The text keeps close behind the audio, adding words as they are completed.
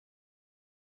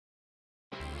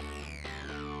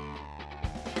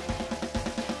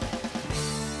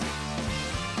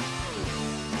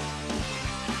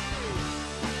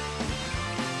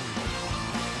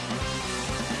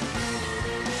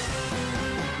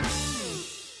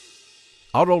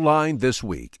AutoLine This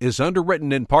Week is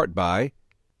underwritten in part by...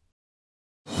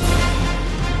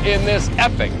 In this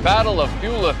epic battle of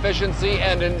fuel efficiency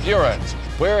and endurance,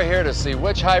 we're here to see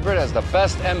which hybrid has the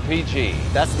best MPG.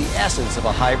 That's the essence of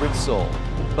a hybrid soul.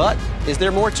 But is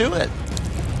there more to it?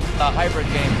 The Hybrid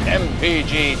Game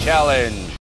MPG Challenge.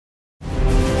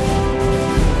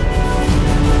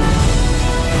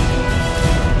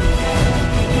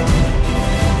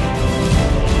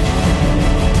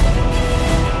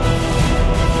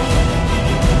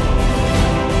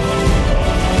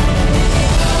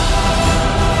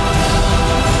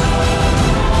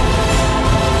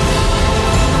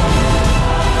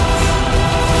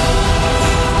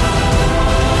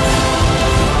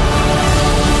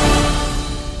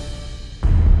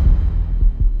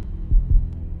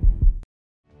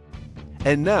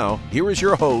 And now, here is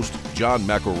your host, John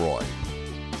McElroy.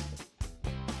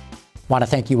 Want to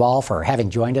thank you all for having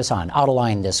joined us on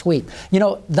AutoLine This Week. You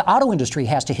know, the auto industry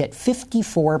has to hit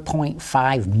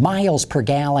 54.5 miles per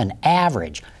gallon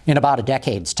average in about a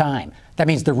decade's time. That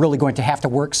means they're really going to have to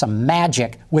work some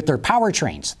magic with their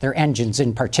powertrains, their engines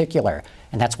in particular.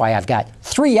 And that's why I've got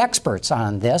three experts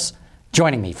on this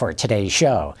joining me for today's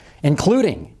show,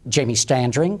 including Jamie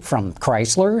Standring from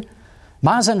Chrysler,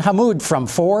 Mazen Hammoud from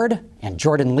Ford, and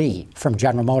Jordan Lee from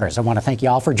General Motors. I want to thank you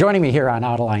all for joining me here on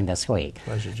AutoLine This Week.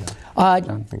 Pleasure,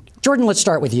 John. Jordan, let's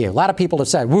start with you. A lot of people have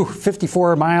said,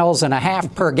 54 miles and a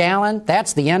half per gallon.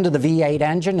 That's the end of the V8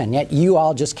 engine, and yet you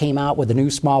all just came out with a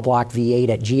new small block V8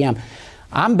 at GM.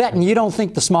 I'm betting you don't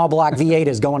think the small block V8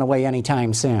 is going away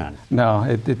anytime soon. No,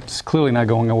 it's clearly not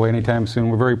going away anytime soon.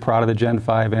 We're very proud of the Gen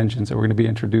 5 engines that we're going to be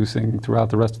introducing throughout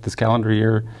the rest of this calendar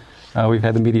year. We've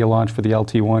had the media launch for the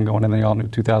LT1 going in the all-new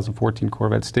 2014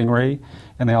 Corvette Stingray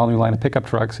and the all-new line of pickup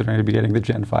trucks that are going to be getting the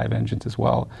Gen 5 engines as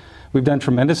well. We've done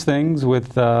tremendous things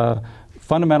with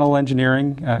fundamental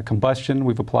engineering, combustion.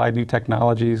 We've applied new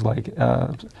technologies like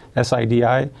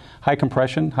SIDI, high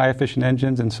compression, high efficient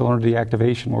engines, and cylinder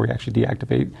deactivation, where we actually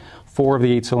deactivate 4 of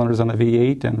the 8 cylinders on the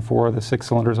V8 and 4 of the 6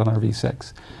 cylinders on our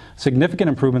V6. Significant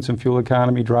improvements in fuel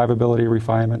economy, drivability,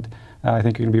 refinement. I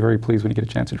think you're going to be very pleased when you get a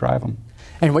chance to drive them.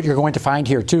 And what you're going to find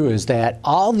here, too, is that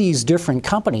all these different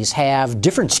companies have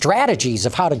different strategies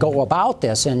of how to go about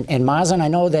this. And Mazen, I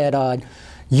know that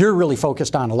you're really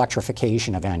focused on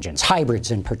electrification of engines, hybrids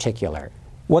in particular.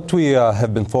 What we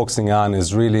have been focusing on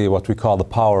is really what we call the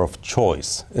power of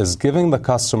choice, is giving the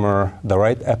customer the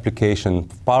right application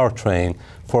powertrain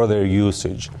for their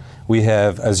usage. We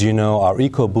have, as you know, our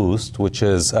EcoBoost, which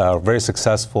is a very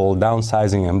successful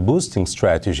downsizing and boosting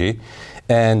strategy.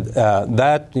 And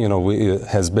that,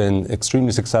 has been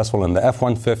extremely successful in the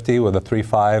F-150 with the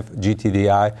 3.5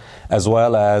 GTDI, as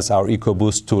well as our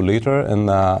EcoBoost 2-liter in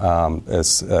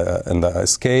the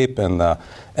Escape and the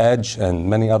Edge and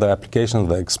many other applications,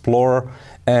 the Explorer.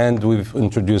 And we've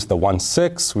introduced the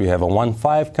 1.6. We have a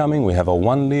 1.5 coming. We have a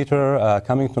 1-liter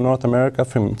coming to North America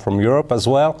from Europe as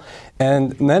well.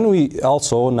 And then we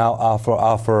also now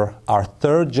offer our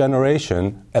 3rd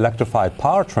generation electrified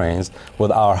powertrains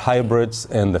with our hybrids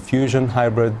and the Fusion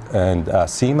hybrid and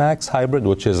C-Max hybrid,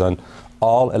 which is an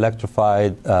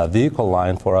all-electrified vehicle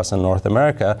line for us in North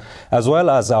America, as well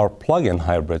as our plug-in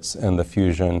hybrids in the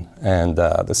Fusion and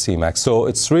the C-Max. So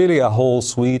it's really a whole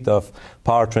suite of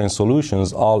powertrain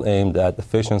solutions all aimed at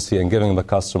efficiency and giving the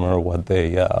customer what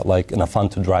they like in a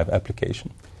fun-to-drive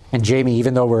application. And Jamie,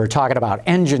 even though we're talking about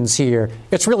engines here,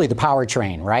 it's really the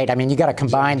powertrain, right? I mean, you got to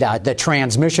combine the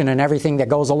transmission and everything that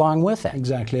goes along with it.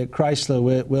 Exactly. At Chrysler,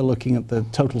 we're looking at the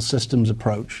total systems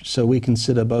approach. So we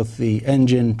consider both the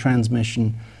engine,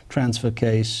 transmission, transfer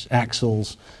case,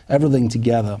 axles, everything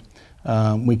together.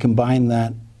 We combine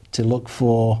that to look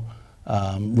for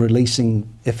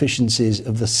releasing efficiencies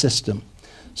of the system.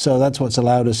 So that's what's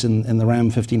allowed us in the Ram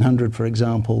 1500, for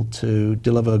example, to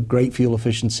deliver great fuel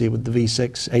efficiency with the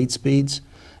V6 8 speeds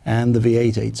and the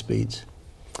V8 8 speeds.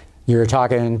 You're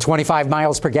talking 25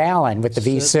 miles per gallon with the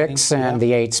V6 and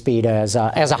the 8-speed as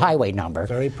a highway number.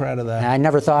 Very proud of that. And I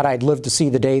never thought I'd live to see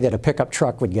the day that a pickup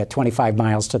truck would get 25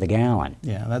 miles to the gallon.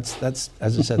 Yeah, that's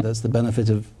as I said, that's the benefit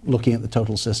of looking at the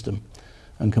total system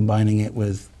and combining it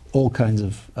with all kinds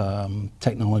of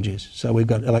technologies. So we've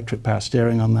got electric power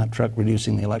steering on that truck,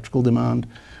 reducing the electrical demand.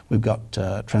 We've got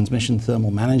transmission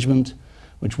thermal management,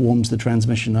 which warms the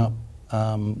transmission up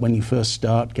when you first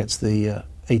start, gets the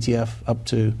ATF up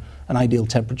to an ideal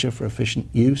temperature for efficient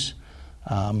use.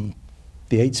 The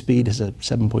 8-speed has a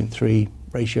 7.3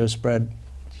 ratio spread.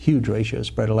 Huge ratio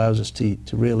spread, allows us to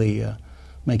really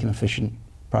make an efficient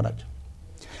product.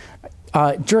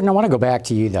 Jordan, I want to go back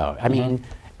to you, though. I mean,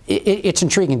 it's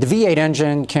intriguing. The V8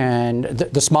 engine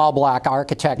the small block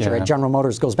architecture at General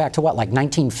Motors goes back to what, like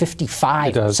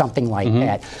 1955 or something like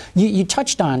that. You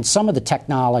touched on some of the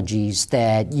technologies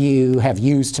that you have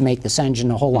used to make this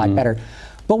engine a whole lot better.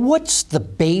 But what's the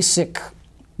basic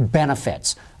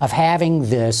benefits of having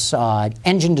this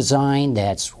engine design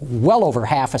that's well over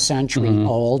half a century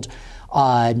old,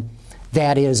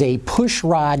 that is a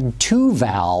pushrod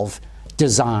 2-valve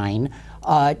design?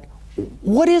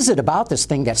 What is it about this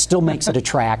thing that still makes it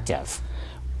attractive?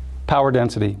 Power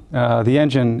density. The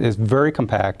engine is very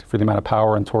compact for the amount of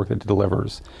power and torque that it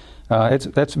delivers.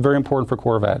 That's very important for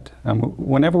Corvette.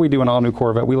 Whenever we do an all-new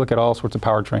Corvette, we look at all sorts of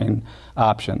powertrain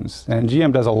options. And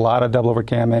GM does a lot of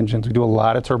double-overcam engines. We do a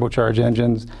lot of turbocharged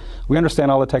engines. We understand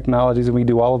all the technologies, and we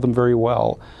do all of them very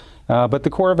well. But the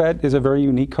Corvette is a very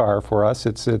unique car for us.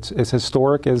 It's as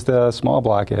historic as the small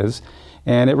block is.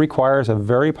 And it requires a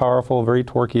very powerful, very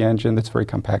torquey engine that's very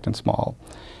compact and small.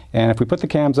 And if we put the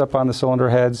cams up on the cylinder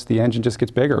heads, the engine just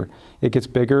gets bigger. It gets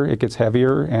bigger, it gets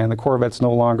heavier, and the Corvette's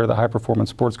no longer the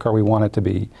high-performance sports car we want it to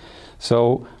be.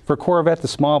 So for Corvette, the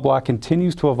small block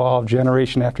continues to evolve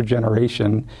generation after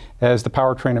generation as the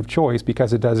powertrain of choice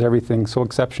because it does everything so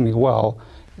exceptionally well,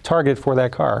 targeted for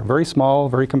that car. Very small,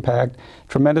 very compact,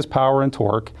 tremendous power and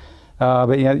torque.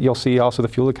 But you'll see also the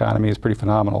fuel economy is pretty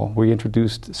phenomenal. We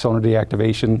introduced cylinder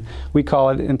deactivation. We call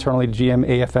it internally GM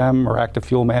AFM, or active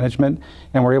fuel management,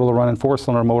 and we're able to run in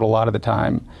 4-cylinder mode a lot of the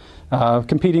time.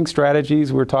 Competing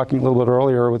strategies, we were talking a little bit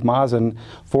earlier with Mazen.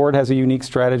 Ford has a unique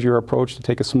strategy or approach to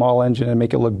take a small engine and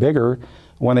make it look bigger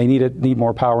when they need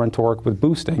more power and torque with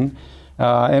boosting.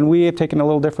 And we have taken a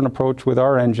little different approach with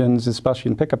our engines,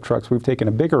 especially in pickup trucks. We've taken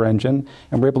a bigger engine,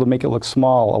 and we're able to make it look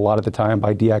small a lot of the time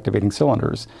by deactivating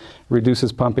cylinders. It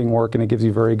reduces pumping work, and it gives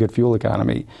you very good fuel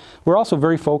economy. We're also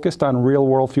very focused on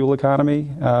real-world fuel economy.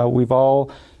 We've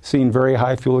all seen very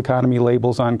high fuel economy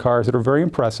labels on cars that are very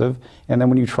impressive, and then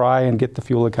when you try and get the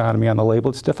fuel economy on the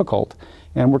label, it's difficult.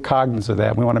 And we're cognizant of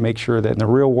that. We want to make sure that in the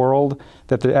real world,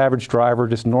 that the average driver,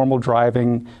 just normal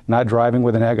driving, not driving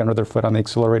with an egg under their foot on the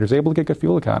accelerator, is able to get good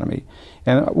fuel economy.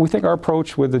 And we think our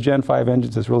approach with the Gen 5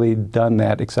 engines has really done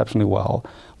that exceptionally well.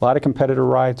 A lot of competitor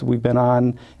rides we've been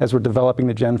on. As we're developing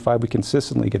the Gen 5, we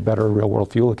consistently get better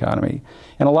real-world fuel economy.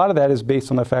 And a lot of that is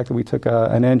based on the fact that we took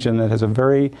an engine that has a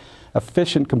very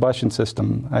efficient combustion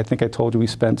system. I think I told you we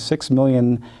spent 6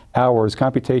 million hours,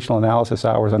 computational analysis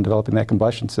hours, on developing that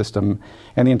combustion system,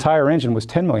 and the entire engine was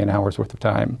 10 million hours worth of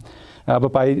time. But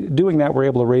by doing that, we're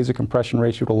able to raise the compression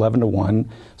ratio to 11-to-1.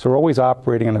 So we're always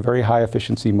operating in a very high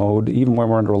efficiency mode, even when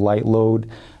we're under a light load,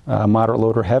 moderate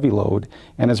load, or heavy load.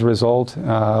 And as a result,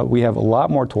 we have a lot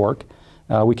more torque.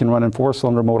 We can run in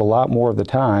 4-cylinder mode a lot more of the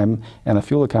time, and the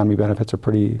fuel economy benefits are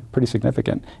pretty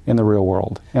significant in the real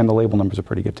world, and the label numbers are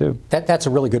pretty good too. That's a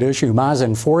really good issue.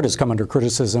 Mazen Ford has come under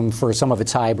criticism for some of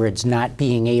its hybrids not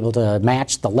being able to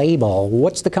match the label.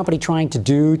 What's the company trying to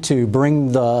do to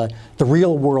bring the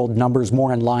real world numbers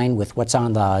more in line with what's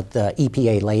on the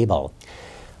EPA label?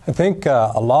 I think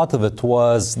a lot of it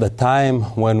was the time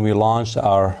when we launched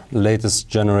our latest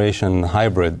generation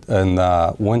hybrid in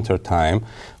the winter time,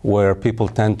 where people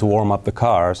tend to warm up the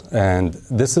cars, and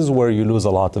this is where you lose a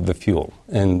lot of the fuel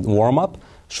in warm up,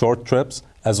 short trips,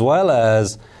 as well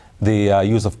as the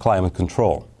use of climate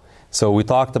control. So we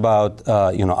talked about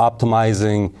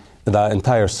optimizing the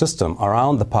entire system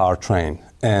around the powertrain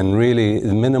and really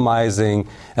minimizing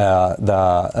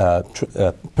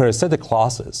the parasitic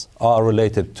losses are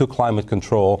related to climate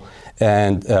control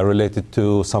and related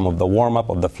to some of the warm-up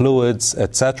of the fluids,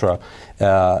 etc.,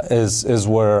 is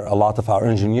where a lot of our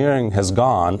engineering has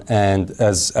gone. And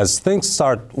as things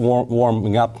start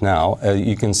warming up now,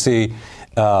 you can see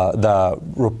the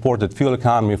reported fuel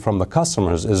economy from the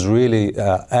customers is really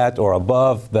at or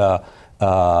above the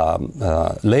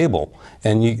label.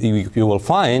 And you will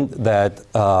find that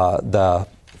the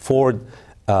Ford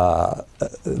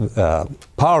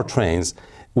powertrains,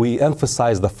 we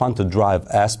emphasize the fun-to-drive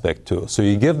aspect too. So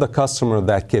you give the customer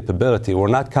that capability. We're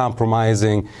not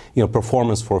compromising,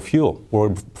 performance for fuel.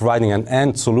 We're providing an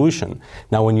end solution.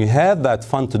 Now, when you have that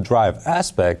fun-to-drive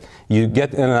aspect, you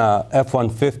get in a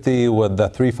F-150 with the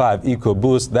 3.5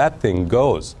 EcoBoost, that thing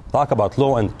goes. Talk about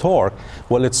low-end torque.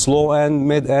 Well, it's low-end,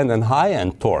 mid-end, and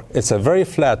high-end torque. It's a very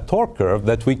flat torque curve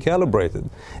that we calibrated.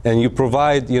 And you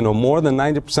provide, more than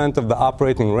 90% of the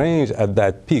operating range at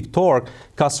that peak torque.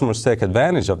 Customers take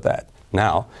advantage of that.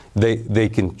 Now, they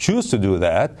can choose to do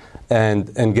that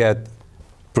and get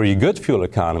pretty good fuel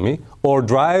economy, or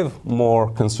drive more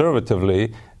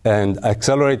conservatively and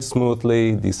accelerate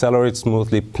smoothly, decelerate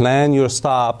smoothly, plan your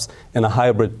stops in a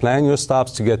hybrid, plan your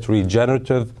stops to get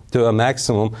regenerative to a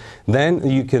maximum, then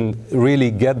you can really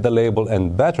get the label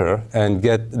and better and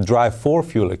drive for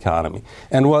fuel economy.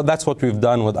 And that's what we've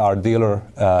done with our dealer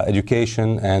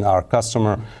education and our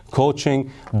customer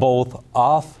coaching, both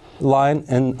offline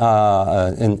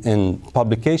in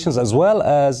publications as well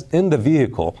as in the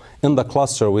vehicle. In the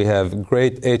cluster, we have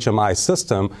great HMI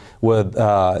system with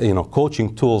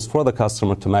coaching tools for the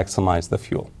customer to maximize the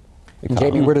fuel.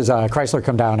 JB, where does Chrysler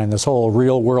come down in this whole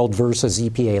real world versus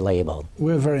EPA label?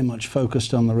 We're very much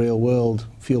focused on the real world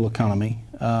fuel economy.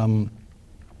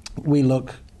 We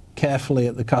look carefully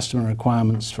at the customer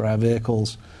requirements for our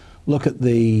vehicles, look at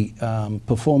the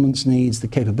performance needs, the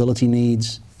capability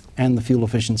needs, and the fuel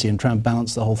efficiency, and try and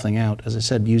balance the whole thing out. As I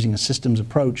said, using a systems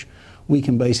approach, we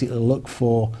can basically look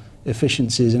for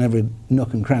efficiencies in every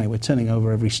nook and cranny. We're turning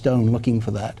over every stone looking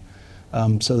for that,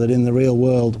 so that in the real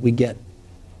world we get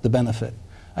the benefit.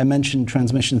 I mentioned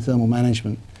transmission thermal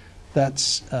management.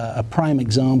 That's a prime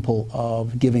example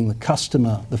of giving the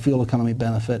customer the fuel economy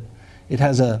benefit. It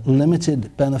has a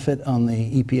limited benefit on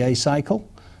the EPA cycle,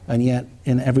 and yet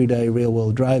in everyday real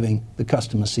world driving, the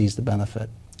customer sees the benefit.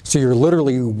 So you're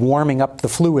literally warming up the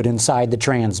fluid inside the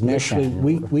transmission.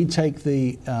 Actually, we take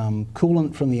the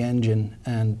coolant from the engine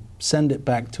and send it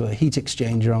back to a heat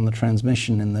exchanger on the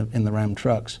transmission in the Ram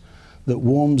trucks that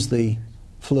warms the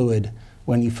fluid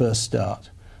when you first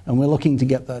start. And we're looking to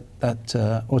get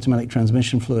that automatic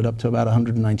transmission fluid up to about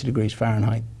 190 degrees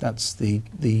Fahrenheit. That's the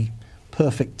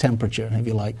perfect temperature, if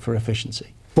you like, for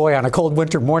efficiency. Boy, on a cold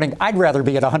winter morning, I'd rather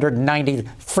be at 190.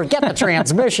 Forget the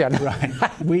transmission.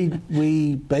 Right.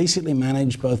 We basically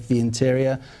manage both the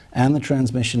interior and the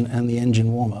transmission and the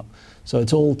engine warm-up. So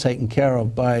it's all taken care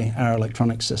of by our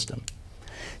electronic system.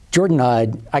 Jordan,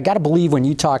 I got to believe when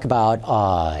you talk about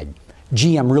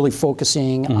GM really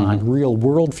focusing on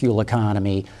real-world fuel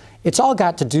economy, it's all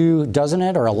got to do, doesn't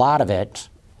it, or a lot of it,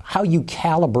 how you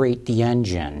calibrate the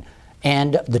engine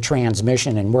and the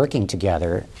transmission and working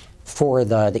together for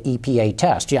the EPA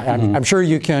test. Yeah, I'm sure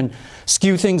you can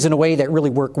skew things in a way that really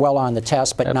work well on the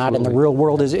test, but not in the real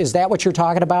world. Is that what you're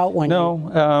talking about?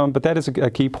 But that is a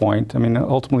key point. I mean,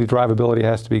 ultimately, drivability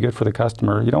has to be good for the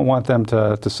customer. You don't want them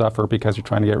to suffer because you're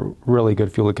trying to get really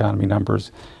good fuel economy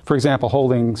numbers. For example,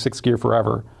 holding 6th gear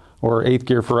forever or 8th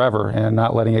gear forever and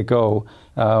not letting it go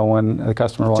when the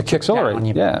customer wants to accelerate.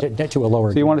 To a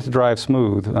lower So you want it to drive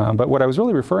smooth. But what I was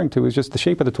really referring to is just the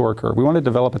shape of the torque curve. We want to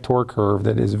develop a torque curve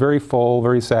that is very full,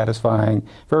 very satisfying,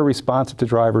 very responsive to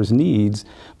drivers' needs.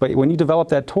 But when you develop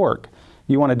that torque,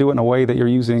 you want to do it in a way that you're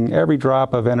using every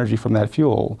drop of energy from that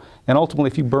fuel. And ultimately,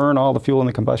 if you burn all the fuel in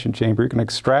the combustion chamber, you're going to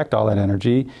extract all that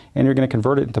energy, and you're going to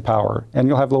convert it into power. And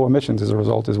you'll have low emissions as a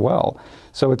result as well.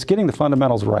 So it's getting the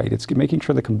fundamentals right. It's making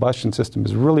sure the combustion system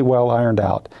is really well ironed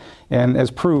out. And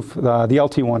as proof, the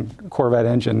LT1 Corvette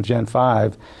engine, Gen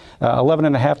 5,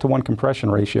 11.5 to 1 compression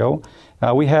ratio.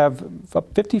 We have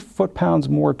 50 foot-pounds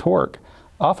more torque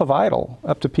off of idle,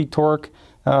 up to peak torque,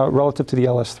 relative to the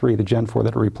LS3, the Gen 4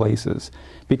 that it replaces.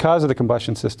 Because of the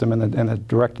combustion system and the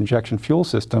direct injection fuel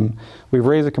system, we've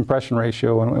raised the compression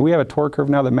ratio, and we have a torque curve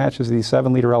now that matches the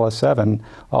 7-liter LS7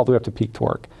 all the way up to peak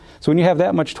torque. So when you have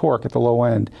that much torque at the low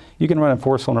end, you can run in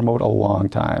 4-cylinder mode a long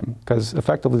time, because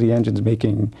effectively the engine's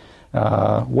making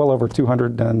well over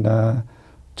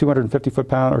 250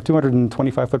 foot-pound or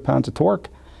 225 foot-pounds of torque,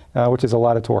 which is a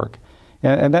lot of torque.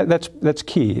 And that's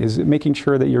key, is making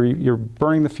sure that you're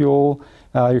burning the fuel,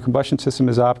 your combustion system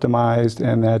is optimized,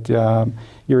 and that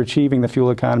you're achieving the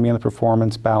fuel economy and the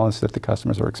performance balance that the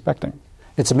customers are expecting.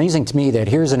 It's amazing to me that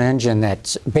here's an engine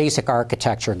that's basic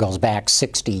architecture goes back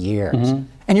 60 years.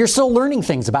 And you're still learning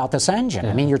things about this engine.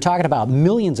 I mean, you're talking about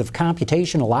millions of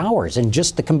computational hours in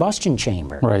just the combustion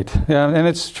chamber. Right. Yeah, and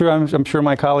it's true. I'm sure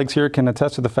my colleagues here can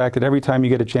attest to the fact that every time you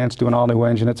get a chance to do an all-new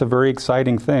engine, it's a very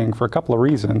exciting thing for a couple of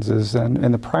reasons.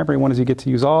 And the primary one is you get to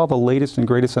use all the latest and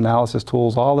greatest analysis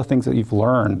tools, all the things that you've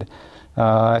learned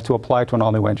to apply to an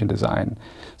all-new engine design.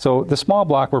 So the small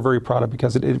block we're very proud of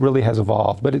because it really has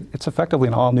evolved, but it's effectively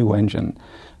an all-new engine.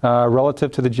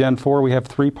 Relative to the Gen 4, we have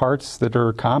 3 parts that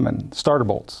are common. Starter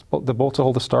bolts, the bolts that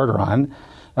hold the starter on,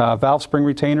 valve spring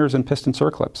retainers, and piston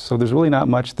circlips. So there's really not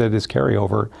much that is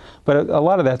carryover, but a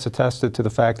lot of that's attested to the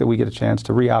fact that we get a chance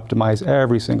to re-optimize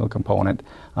every single component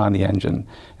on the engine.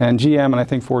 And GM, and I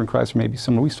think Ford and Chrysler may be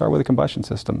similar, we start with a combustion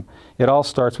system. It all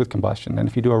starts with combustion, and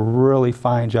if you do a really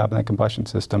fine job in that combustion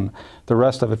system, the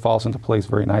rest of it falls into place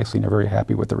very nicely, and you're very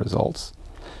happy with the results.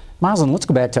 Maslin, let's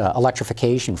go back to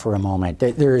electrification for a moment.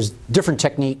 There's different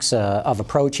techniques of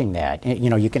approaching that.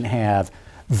 You know, you can have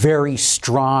very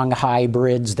strong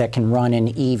hybrids that can run in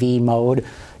EV mode.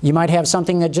 You might have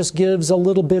something that just gives a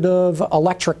little bit of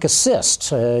electric assist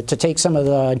to take some of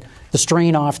the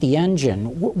strain off the engine.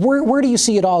 Where do you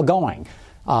see it all going?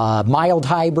 Mild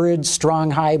hybrids,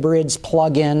 strong hybrids,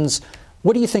 plug-ins.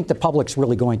 What do you think the public's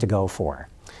really going to go for?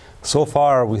 So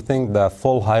far, we think the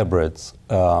full hybrids,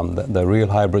 the real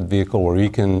hybrid vehicle where you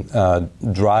can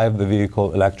drive the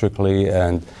vehicle electrically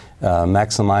and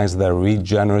maximize the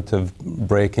regenerative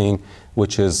braking,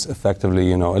 which is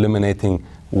effectively, eliminating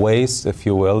waste, if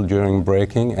you will, during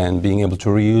braking and being able to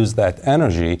reuse that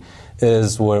energy,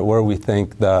 is where we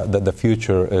think the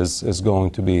future is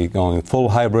going to be going. Full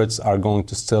hybrids are going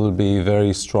to still be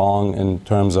very strong in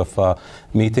terms of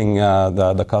meeting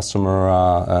the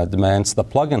customer demands. The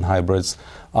plug-in hybrids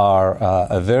are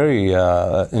a very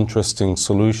interesting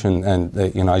solution,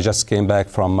 and I just came back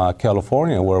from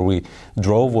California where we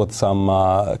drove with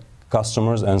some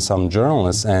customers and some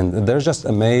journalists, and they're just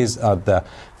amazed at the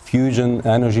Fusion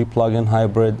Energy plug-in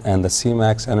hybrid and the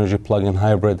C-Max Energy plug-in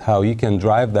hybrid, how you can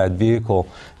drive that vehicle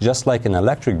just like an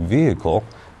electric vehicle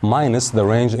minus the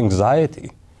range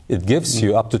anxiety. It gives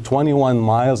you up to 21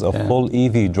 miles of full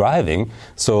EV driving.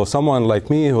 So someone like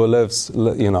me who lives,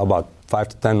 about 5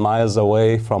 to 10 miles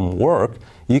away from work,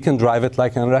 you can drive it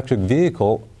like an electric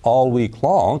vehicle all week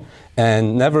long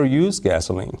and never use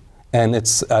gasoline. And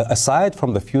it's aside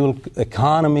from the fuel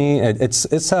economy,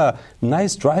 it's a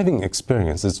nice driving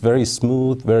experience. It's very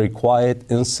smooth, very quiet,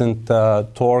 instant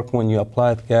torque when you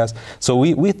apply the gas. So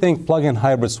we think plug-in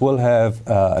hybrids will have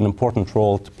an important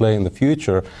role to play in the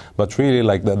future, but really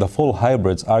like the full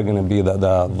hybrids are going to be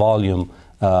the volume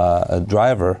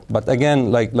driver. But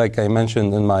again, like I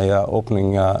mentioned in my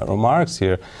opening remarks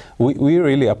here, we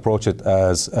really approach it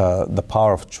as the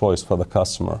power of choice for the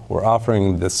customer. We're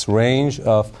offering this range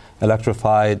of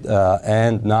electrified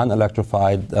and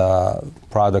non-electrified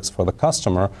products for the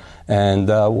customer, and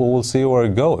we'll see where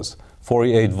it goes.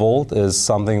 48 volt is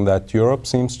something that Europe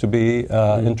seems to be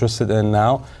interested in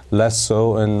now, less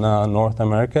so in North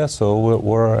America, so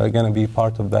we're going to be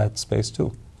part of that space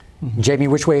too. Jamie,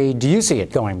 which way do you see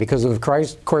it going? Because of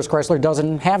course Chrysler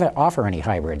doesn't offer any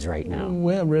hybrids right now.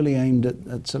 We're really aimed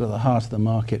at sort of the heart of the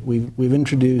market. We've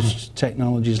introduced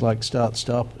technologies like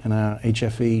start-stop in our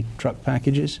HFE truck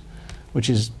packages, which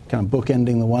is kind of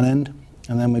bookending the one end.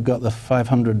 And then we've got the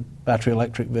 500 battery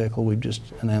electric vehicle we've just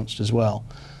announced as well.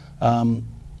 When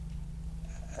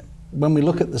we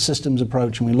look at the systems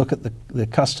approach and we look at the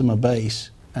customer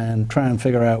base and try and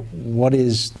figure out what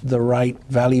is the right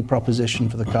value proposition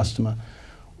for the customer,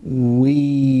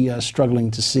 we are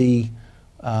struggling to see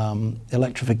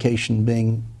electrification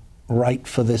being right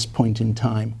for this point in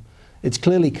time. It's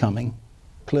clearly coming.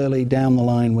 Clearly down the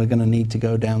line we're going to need to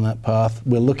go down that path.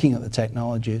 We're looking at the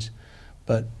technologies,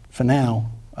 but for now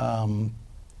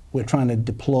we're trying to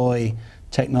deploy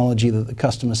technology that the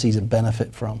customer sees a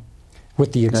benefit from.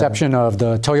 With the exception of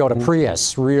the Toyota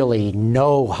Prius, really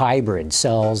no hybrid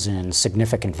sells in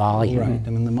significant volume. Right. I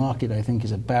mean, the market, I think,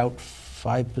 is about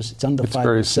 5%. It's under 5%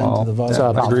 very of the volume. So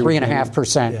about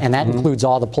 3.5%, and that includes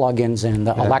all the plug-ins and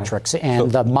the electrics and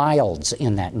the milds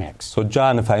in that mix. So,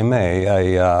 John, if I may,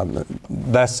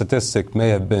 that statistic may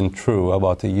have been true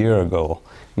about a year ago.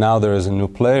 Now there is a new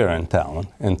player in town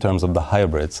in terms of the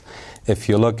hybrids. If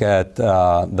you look at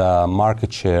the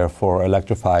market share for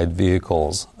electrified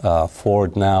vehicles,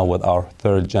 Ford now with our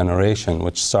third generation,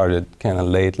 which started kind of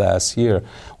late last year,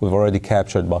 we've already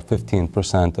captured about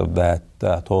 15% of that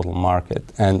total market.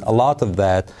 And a lot of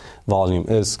that volume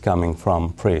is coming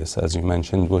from Prius, as you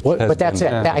mentioned. But that's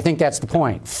it. I think that's the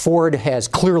point. Ford has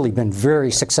clearly been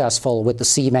very successful with the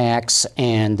C-Max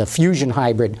and the Fusion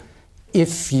hybrid,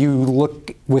 if you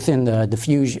look within the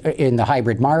Fusion in the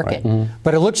hybrid market. Right.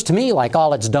 But it looks to me like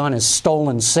all it's done is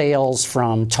stolen sales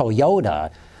from Toyota.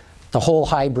 The whole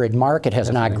hybrid market has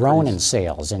not grown in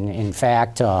sales. And in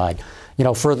fact,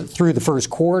 through the first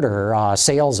quarter,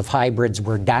 sales of hybrids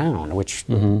were down, which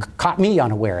caught me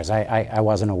unawares. I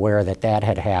wasn't aware that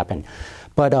had happened.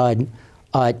 But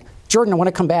Jordan, I want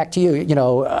to come back to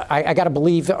you. I got to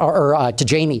believe, or to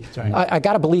Jamie, I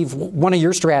got to believe one of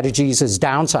your strategies is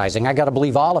downsizing. I got to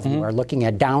believe all of you are looking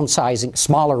at downsizing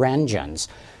smaller engines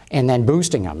and then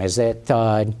boosting them. Is it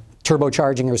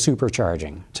turbocharging or supercharging?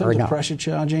 In terms of pressure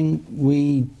charging,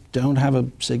 we don't have a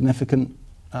significant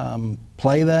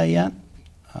play there yet.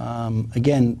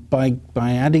 Again, by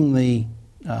adding the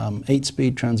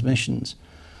 8-speed transmissions,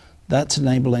 that's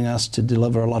enabling us to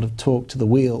deliver a lot of torque to the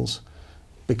wheels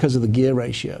because of the gear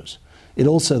ratios. It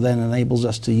also then enables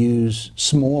us to use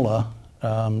smaller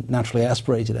naturally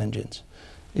aspirated engines.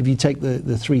 If you take the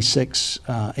 3.6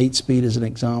 8-speed as an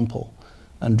example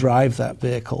and drive that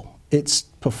vehicle, it's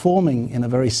performing in a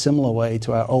very similar way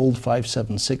to our old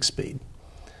 5.7 6-speed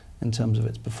in terms of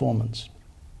its performance.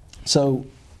 So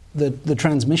the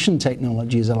transmission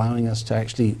technology is allowing us to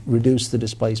actually reduce the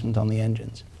displacement on the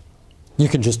engines. You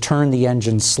can just turn the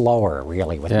engine slower,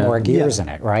 really, with more gears in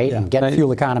it, right? And get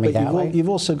fuel economy that way. You've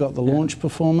also got the launch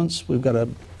performance. We've got a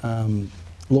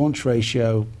launch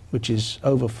ratio which is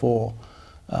over 4.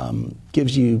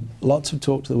 Gives you lots of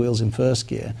torque to the wheels in first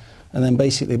gear. And then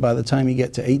basically by the time you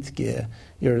get to 8th gear,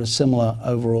 you're at a similar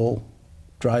overall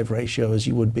drive ratio as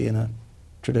you would be in a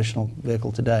traditional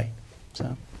vehicle today.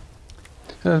 So.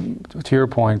 To your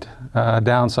point,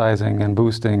 downsizing and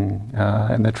boosting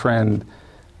and the trend,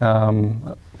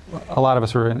 a lot of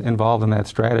us are involved in that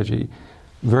strategy.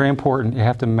 Very important, you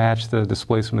have to match the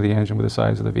displacement of the engine with the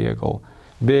size of the vehicle.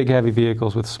 Big, heavy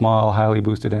vehicles with small, highly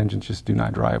boosted engines just do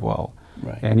not drive well.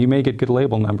 Right. And you may get good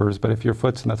label numbers, but if your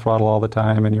foot's in the throttle all the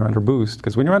time and you're under boost,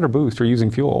 because when you're under boost, you're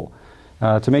using fuel.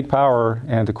 To make power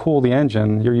and to cool the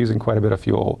engine, you're using quite a bit of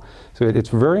fuel. So it's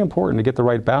very important to get the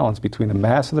right balance between the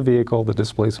mass of the vehicle, the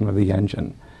displacement of the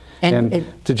engine. And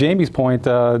to Jamie's point,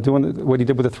 doing what he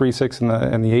did with the 3.6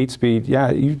 and the 8-speed,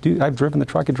 yeah, you do. I've driven the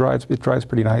truck; it drives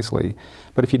pretty nicely.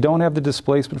 But if you don't have the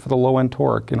displacement for the low-end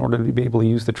torque in order to be able to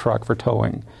use the truck for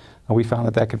towing, we found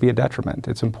that could be a detriment.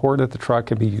 It's important that the truck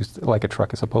can be used like a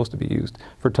truck is supposed to be used,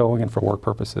 for towing and for work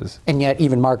purposes. And yet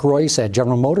even Mark Roy said,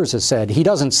 General Motors has said, he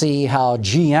doesn't see how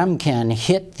GM can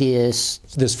hit this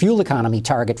fuel economy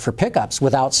target for pickups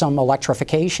without some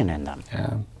electrification in them.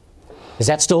 Yeah. Is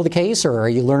that still the case, or are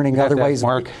you learning other ways?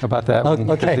 Mark, about that one.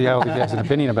 Okay. See how he has an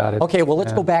opinion about it. Okay, well,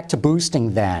 let's go back to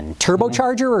boosting then.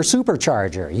 Turbocharger or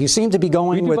supercharger? You seem to be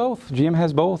going with... We do both. GM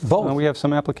has both. We have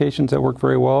some applications that work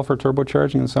very well for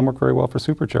turbocharging and some work very well for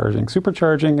supercharging.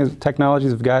 Supercharging technologies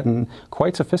have gotten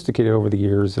quite sophisticated over the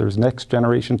years. There's next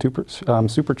generation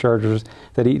superchargers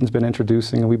that Eaton's been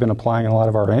introducing and we've been applying in a lot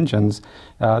of our engines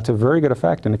to very good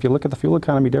effect. And if you look at the fuel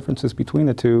economy differences between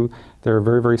the two, they're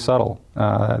very, very subtle.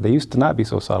 They used to not be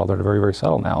so subtle. They're very, very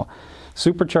subtle now.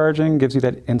 Supercharging gives you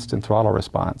that instant throttle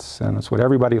response, and it's what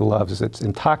everybody loves. It's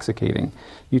intoxicating.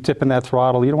 You tip in that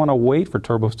throttle, you don't want to wait for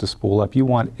turbos to spool up. You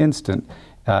want instant,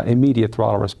 immediate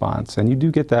throttle response, and you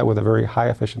do get that with a very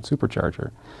high-efficient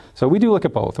supercharger. So we do look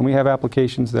at both, and we have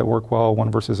applications that work well one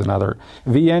versus another.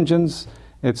 V engines,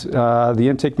 it's the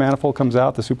intake manifold comes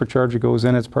out, the supercharger goes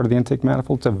in as part of the intake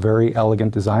manifold. It's a very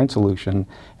elegant design solution,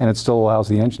 and it still allows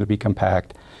the engine to be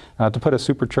compact. To put a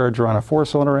supercharger on a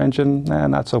 4-cylinder engine,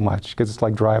 not so much, because it's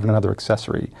like driving another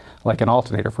accessory, like an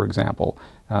alternator, for example.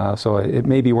 So it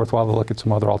may be worthwhile to look at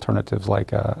some other alternatives,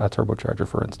 like a turbocharger,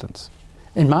 for instance.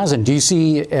 And Mazen, do you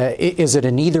see, is it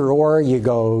an either-or? You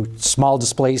go small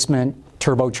displacement,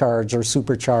 turbocharge or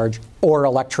supercharge, or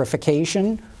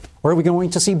electrification? Or are we going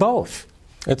to see both?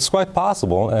 It's quite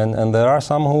possible, and there are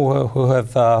some who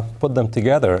have put them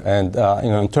together. And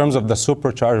in terms of the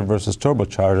supercharger versus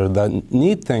turbocharger, the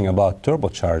neat thing about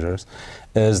turbochargers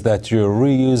is that you're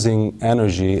reusing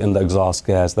energy in the exhaust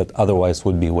gas that otherwise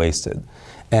would be wasted.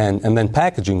 And then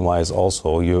packaging-wise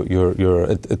also,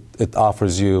 it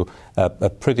offers you a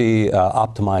pretty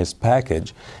optimized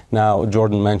package. Now,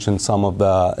 Jordan mentioned some of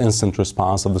the instant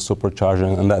response of the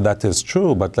supercharger, and that is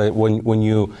true, but when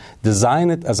you design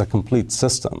it as a complete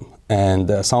system,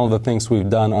 and some of the things we've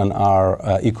done on our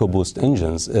EcoBoost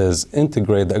engines is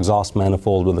integrate the exhaust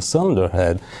manifold with the cylinder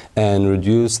head and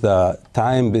reduce the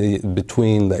time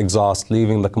between the exhaust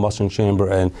leaving the combustion chamber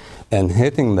and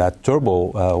hitting that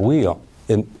turbo wheel.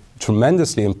 It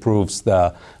tremendously improves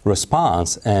the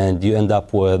response, and you end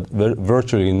up with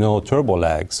virtually no turbo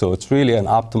lag. So it's really an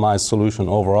optimized solution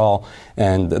overall.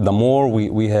 And the more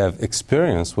we have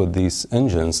experience with these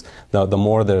engines, the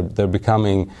more they're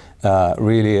becoming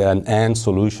really an and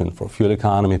solution for fuel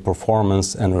economy,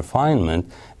 performance, and refinement,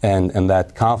 and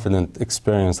that confident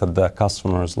experience that the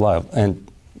customers love. And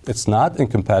it's not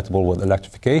incompatible with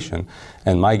electrification.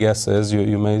 And my guess is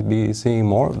you may be seeing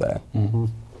more of that. Mm-hmm.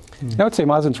 I would say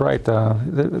Mazen's right.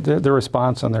 The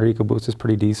response on their EcoBoost is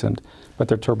pretty decent, but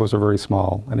their turbos are very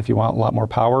small. And if you want a lot more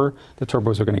power, the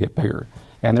turbos are going to get bigger.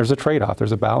 And there's a trade-off.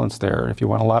 There's a balance there. If you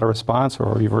want a lot of response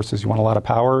versus you want a lot of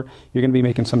power, you're going to be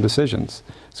making some decisions.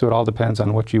 So it all depends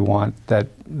on what you want that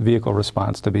vehicle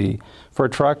response to be. For a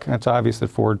truck, it's obvious that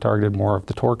Ford targeted more of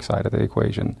the torque side of the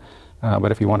equation.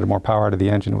 But if you wanted more power out of the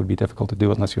engine, it would be difficult to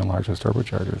do unless you enlarge those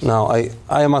turbochargers. Now,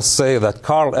 I must say that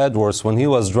Carl Edwards, when he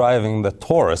was driving the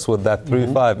Taurus with that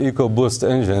 3.5 EcoBoost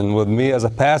engine, with me as a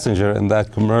passenger in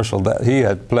that commercial, that he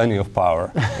had plenty of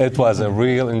power. It was a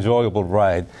real enjoyable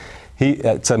ride.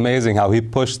 It's amazing how he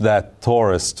pushed that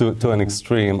Taurus to an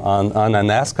extreme on a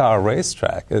NASCAR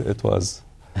racetrack. It was...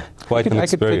 quite an I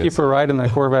could take you experience. for a ride in the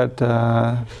Corvette,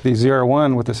 the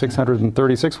ZR1 with the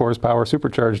 636 horsepower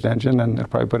supercharged engine, and it'll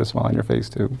probably put a smile on your face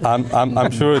too.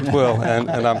 I'm sure it will, and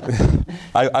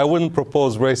I wouldn't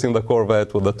propose racing the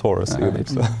Corvette with the Taurus either.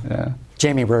 So. Yeah.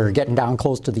 Jamie, we're getting down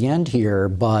close to the end here,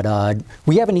 but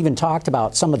we haven't even talked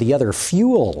about some of the other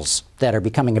fuels that are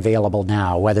becoming available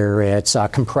now, whether it's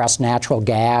compressed natural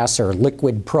gas or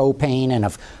liquid propane. And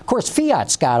of course,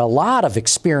 Fiat's got a lot of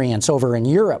experience over in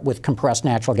Europe with compressed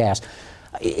natural gas.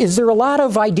 Is there a lot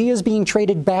of ideas being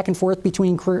traded back and forth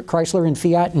between Chrysler and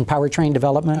Fiat in powertrain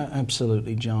development?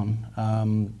 Absolutely, John.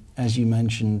 As you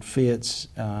mentioned, Fiat's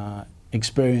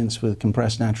experience with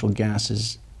compressed natural gas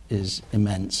is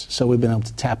immense. So we've been able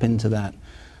to tap into that.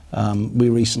 We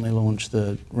recently launched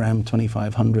the Ram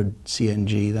 2500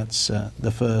 CNG. That's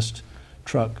the first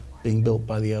truck being built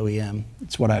by the OEM.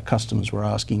 It's what our customers were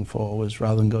asking for, was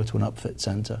rather than go to an upfit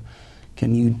center,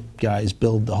 can you guys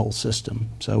build the whole system?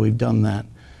 So we've done that.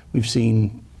 We've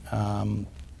seen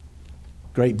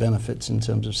great benefits in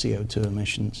terms of CO2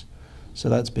 emissions. So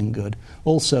that's been good.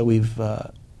 Also,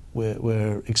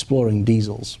 we're exploring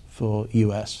diesels for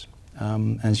US.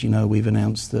 As you know, we've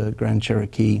announced the Grand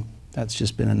Cherokee. That's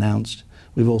just been announced.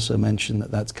 We've also mentioned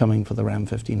that that's coming for the Ram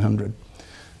 1500.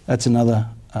 That's another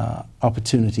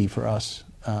opportunity for us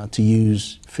to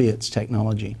use Fiat's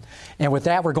technology. And with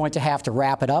that, we're going to have to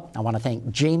wrap it up. I want to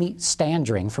thank Jamie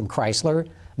Standring from Chrysler,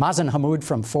 Mazen Hammoud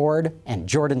from Ford, and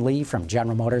Jordan Lee from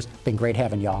General Motors. Been great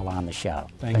having you all on the show.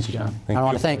 Thanks, John. I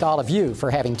want to thank all of you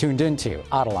for having tuned into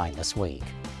Autoline this week.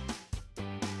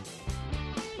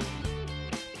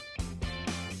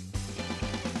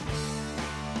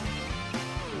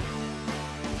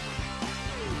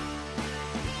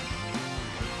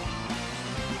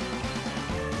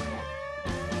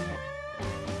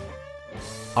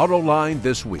 Autoline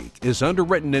This Week is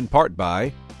underwritten in part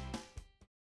by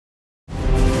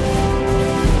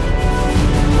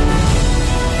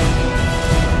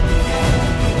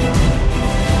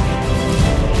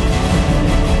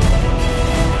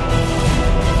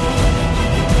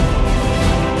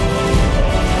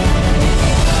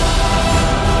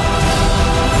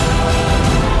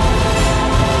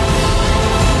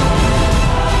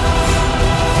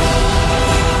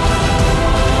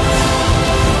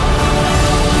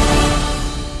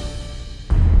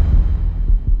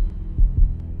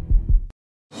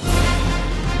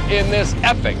In this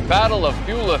epic battle of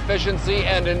fuel efficiency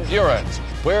and endurance,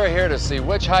 we're here to see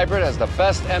which hybrid has the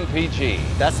best MPG.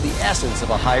 That's the essence of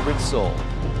a hybrid soul.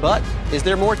 But is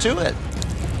there more to it?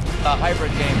 The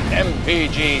Hybrid Game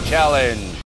MPG Challenge.